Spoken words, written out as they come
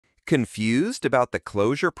Confused about the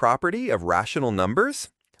closure property of rational numbers?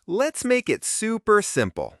 Let's make it super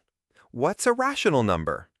simple. What's a rational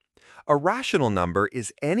number? A rational number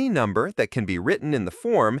is any number that can be written in the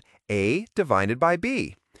form a divided by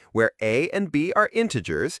b, where a and b are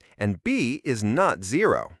integers and b is not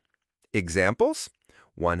 0. Examples?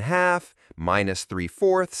 1/2,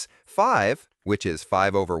 -3/4, 5, which is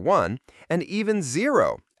 5 over 1, and even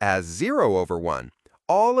 0, as 0 over 1.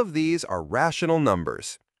 All of these are rational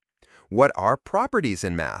numbers. What are properties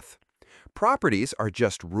in math? Properties are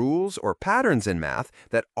just rules or patterns in math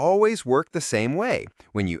that always work the same way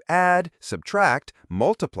when you add, subtract,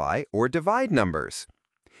 multiply, or divide numbers.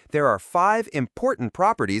 There are 5 important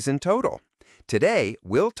properties in total. Today,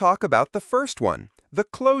 we'll talk about the first one, the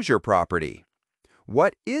closure property.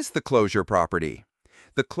 What is the closure property?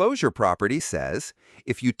 The closure property says,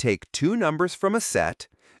 if you take two numbers from a set,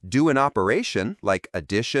 do an operation like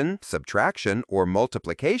addition, subtraction, or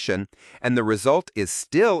multiplication, and the result is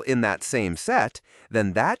still in that same set,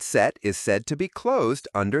 then that set is said to be closed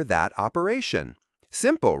under that operation.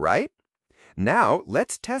 Simple, right? Now,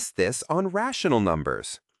 let's test this on rational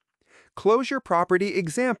numbers. Closure property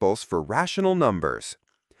examples for rational numbers.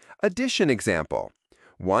 Addition example.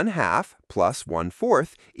 1/2 plus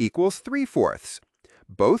 1/4 equals 3/4.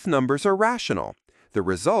 Both numbers are rational. The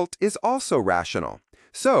result is also rational.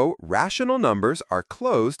 So, rational numbers are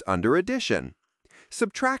closed under addition.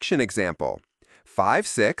 Subtraction example.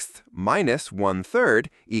 5/6 minus 1/3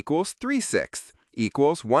 equals 3/6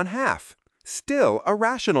 equals 1/2. Still a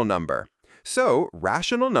rational number. So,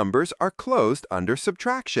 rational numbers are closed under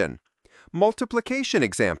subtraction. Multiplication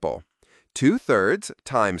example. 2/3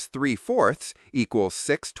 times 3/4 equals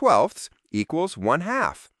 6/12 equals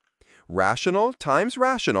 1/2. Rational times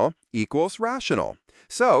rational equals rational.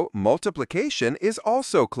 So, multiplication is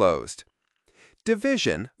also closed.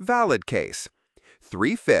 Division, valid case.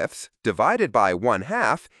 3/5 divided by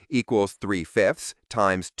 1/2 equals 3/5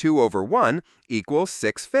 times 2 over 1 equals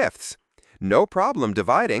 6/5. No problem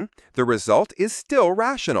dividing. The result is still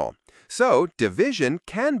rational. So, division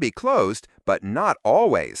can be closed, but not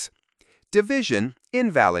always. Division,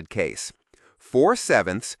 invalid case.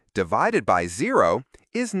 4/7 divided by 0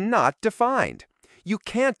 is not defined. You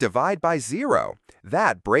can't divide by 0.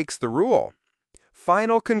 That breaks the rule.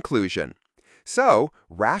 Final conclusion. So,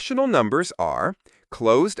 rational numbers are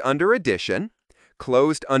closed under addition,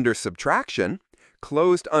 closed under subtraction,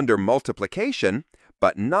 closed under multiplication,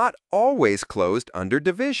 but not always closed under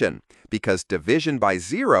division, because division by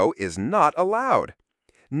 0 is not allowed.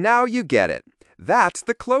 Now you get it. That's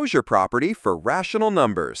the closure property for rational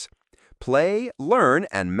numbers. Play, learn,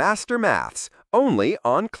 and master maths only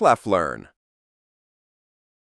on ClefLearn.